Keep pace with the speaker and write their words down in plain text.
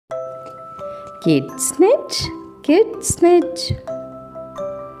Kid snitch, kid snitch.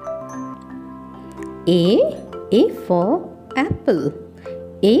 A for apple.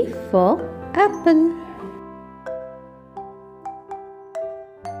 A for apple.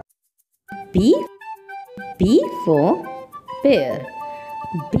 B for bear.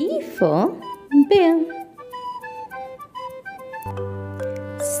 B for bear.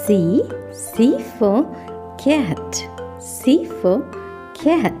 C for cat. C for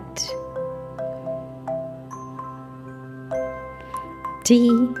cat. D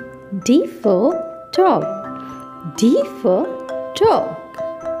for dog. D for dog.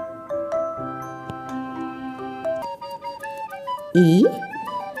 E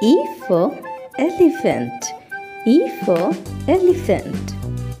for elephant. E for elephant.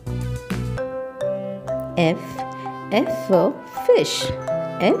 F for fish.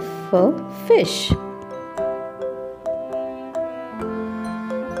 F for fish.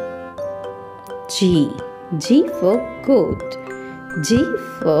 G for goat. G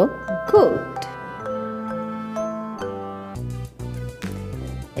for goat.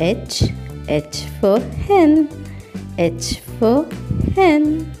 H for hen. H for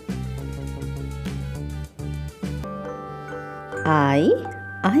hen. I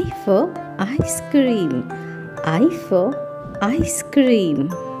for ice cream. I for ice cream.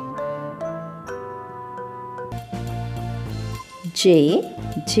 J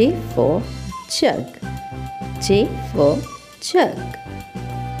for jug. J for jug.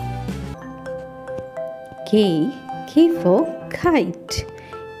 K for kite.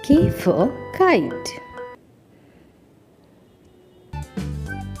 K for kite.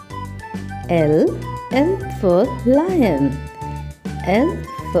 L for lion. L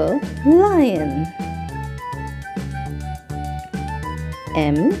for lion.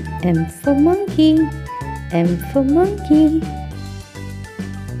 M for monkey. M for monkey.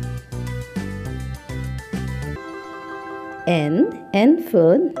 N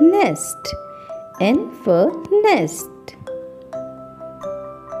for nest. N for nest.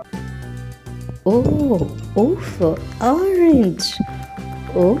 O for orange.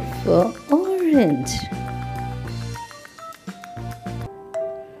 O for orange.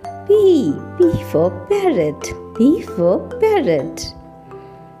 P for parrot. P for parrot.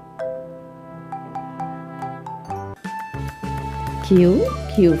 Q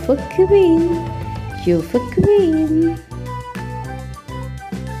for queen. Q for queen.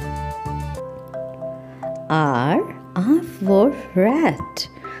 R for rat.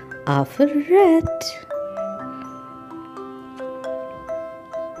 R for rat.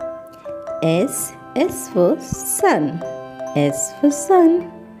 S for sun. S for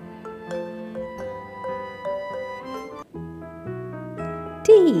sun.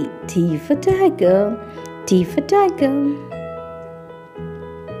 T for tiger. T for tiger.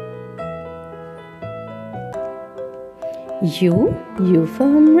 U for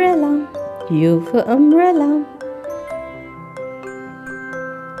umbrella. U for umbrella.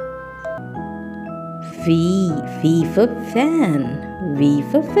 V for fan. V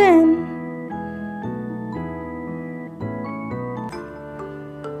for fan.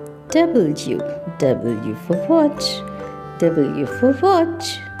 W for watch. W for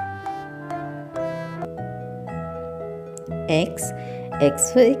watch. X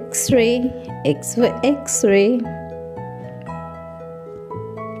for X-ray. X for X-ray.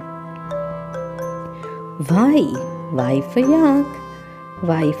 Y for yak.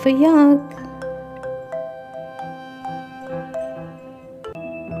 Y for yak.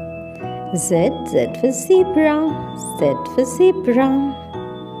 Z for zebra. Z for zebra.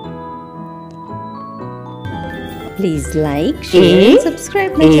 Please like, share and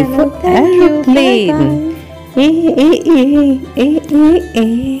subscribe my channel. Thank you. Bye bye.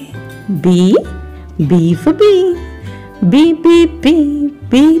 B for bee. B.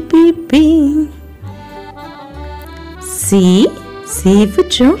 C for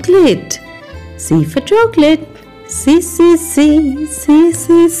chocolate. C for chocolate. C.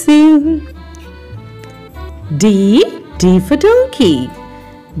 D for donkey.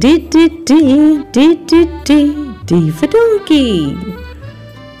 D for donkey.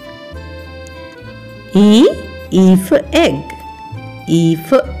 E for egg. E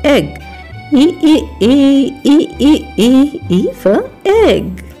for egg. E for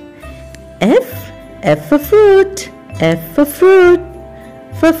egg. F for fruit. F for fruit.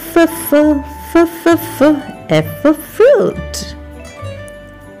 F for fruit.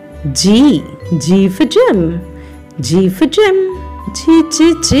 G for gem. G for gem. G.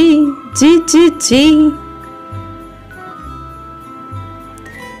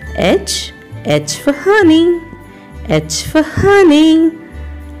 H for honey. H for honey.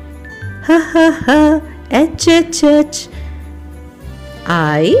 ha ha ha, h h h.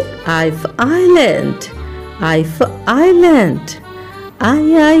 I for island, I for island, I.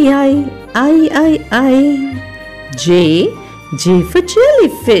 J for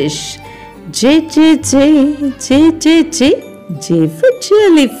jellyfish, J for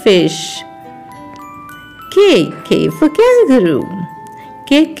jellyfish. K for kangaroo, K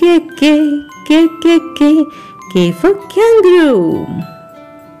for kangaroo.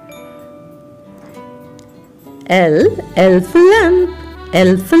 L for lamp,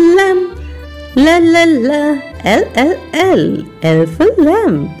 L for lamp, la, L for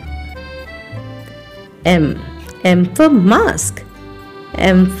lamp. M for mask,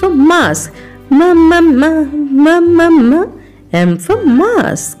 M for mask, ma, M for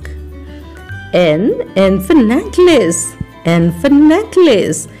mask. N for necklace, N for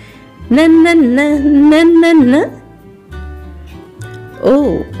necklace, na.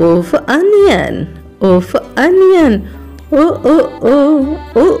 O for onion, O for onion, O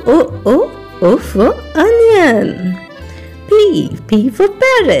for onion. P for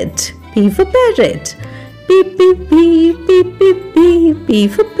parrot, P for parrot, P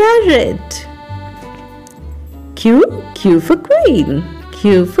for parrot. Q for queen,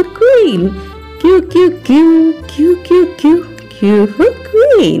 Q for queen, Q for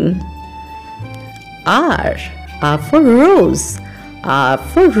queen. R for rose, R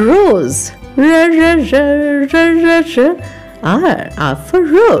for rose, R for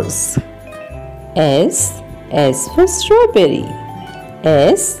rose. S for strawberry,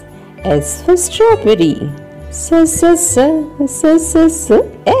 S for strawberry,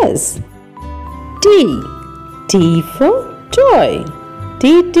 S. T for toy,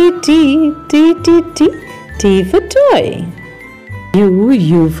 T for toy.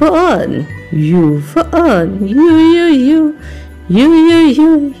 U for on, U for on, U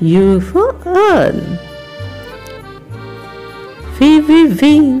for on. V for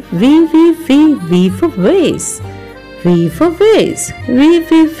vase, V for vase,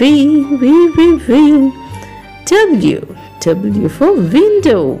 V. W for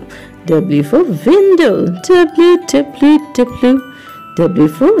window, W for window, W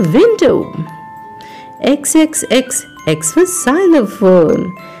for window. X for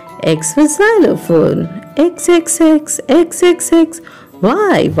xylophone, X for xylophone, X.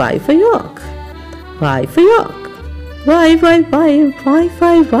 Y for york, Y for york,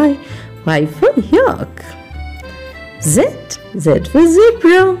 Y for york. Z for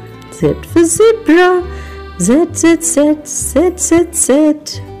zebra, Z for zebra,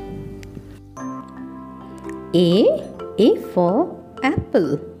 Z. A for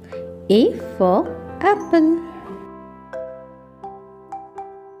apple, A for apple.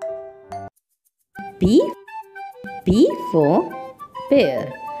 B for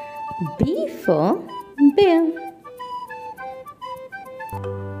bear, B for bear.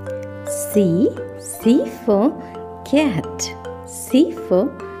 C for cat, C for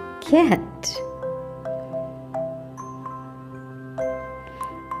cat.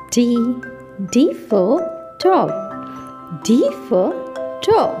 D for dog, D for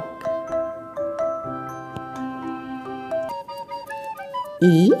dog.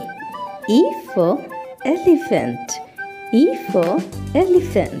 E for elephant, E for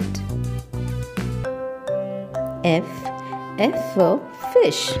elephant. F for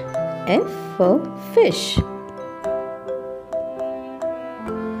fish, F for fish.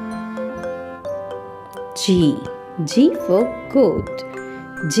 G for goat,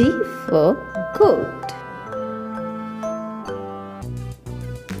 G for goat.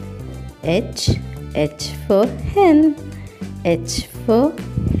 H for hen, H for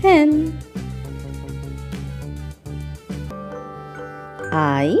hen.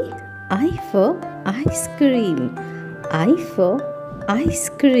 I for ice cream, I for ice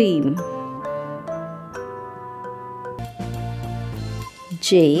cream.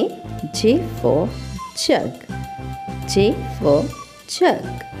 J for jug, J for jug.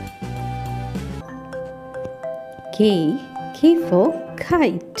 K for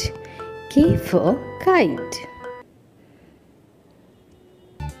kite, K for kite.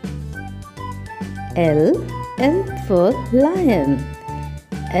 L for lion,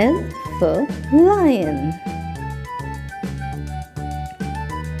 L for lion.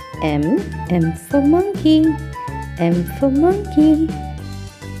 M for monkey, M for monkey.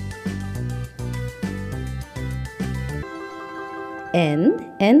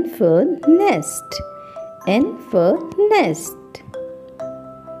 N for nest, N for nest.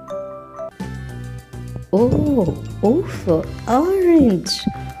 O for orange,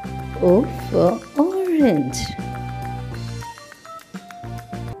 O for orange.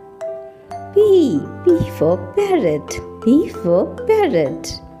 B for parrot. B for parrot.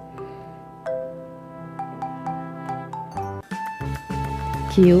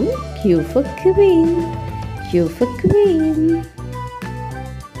 Q for queen. Q for queen.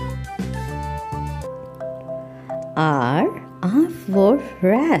 R for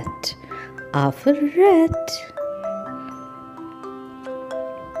rat. R for rat.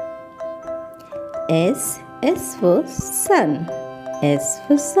 S for sun. S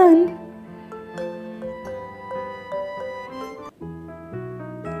for sun.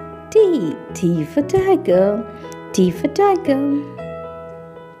 T for tiger. T for tiger.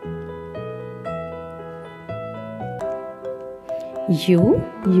 U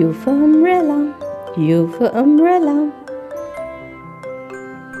for umbrella. U for umbrella.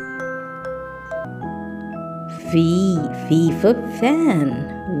 V for fan.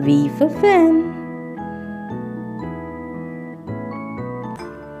 V for fan.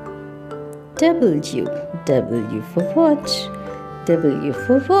 W for watch. W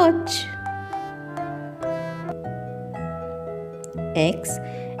for watch. X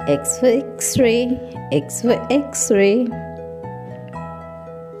for X-ray. X for X-ray.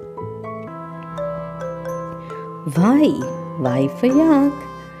 Y for yak.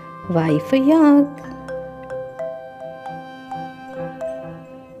 Y for yak.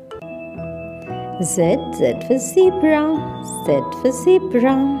 Z for zebra. Z for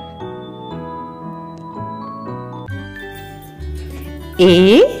zebra.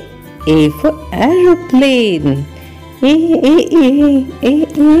 A for aeroplane. A.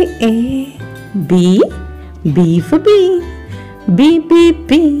 B for bee. B.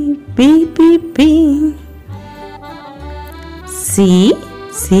 C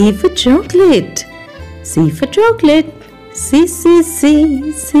for chocolate. C for chocolate. C.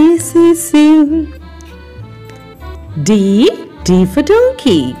 D for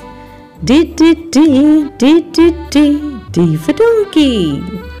donkey. D for donkey.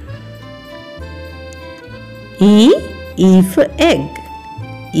 E for egg.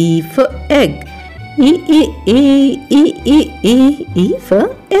 E for egg. E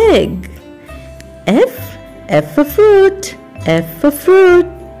for egg. F for fruit. F for fruit.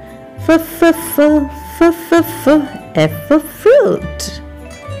 F for fruit.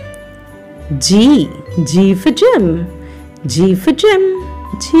 G for gem. G for gem.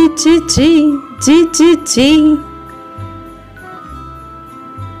 G.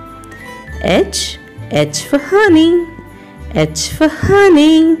 H for honey. H for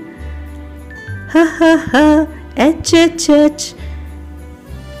honey. H.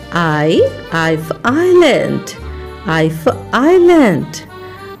 I for island. I for island.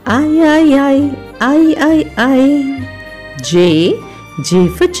 I. J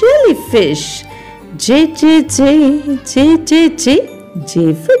for jellyfish. J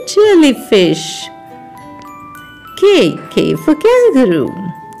for jellyfish. K for kangaroo.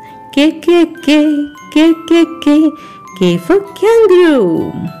 K for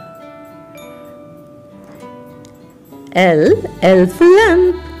kangaroo. L for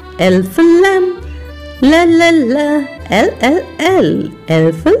lamp. L for lamp. L.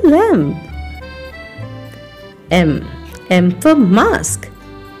 L for lamp. M for mask.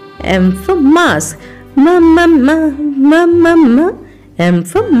 M for mask. Ma. M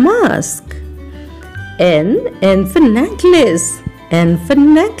for mask. N for necklace. N for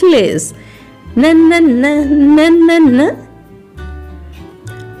necklace. Na.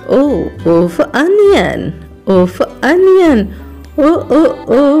 O for onion. O for onion.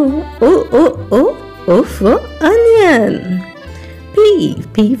 O for onion. P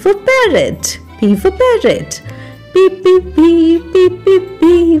for parrot. P for parrot.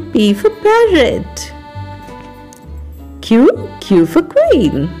 P for parrot. Q for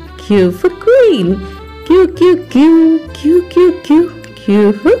queen. Q for queen. Q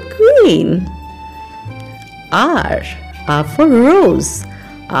for queen. R for rose.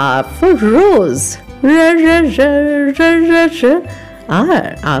 R for rose.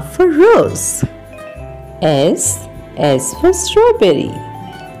 R for rose. S for strawberry.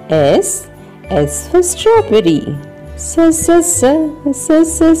 S for strawberry.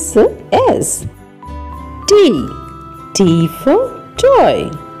 S. T for toy.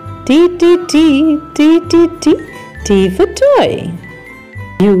 T for toy.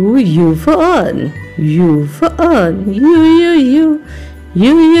 U for on. U for on. U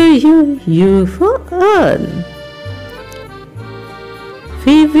for on.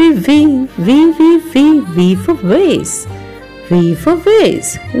 V for vase. V for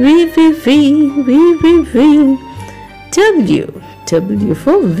vase. V. W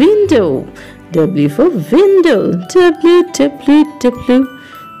for window. W for window.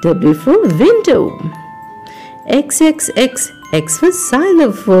 W for window. X, X, X, X for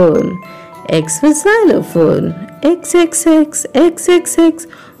xylophone. X for xylophone. X, X, X, X, X, X.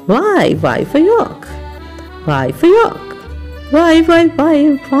 Y for york. Y for york.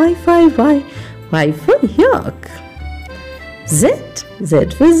 Y for york. Z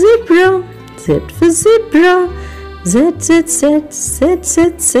for zebra. Z for zebra. Z, Z, Z, Z,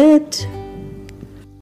 Z, Z.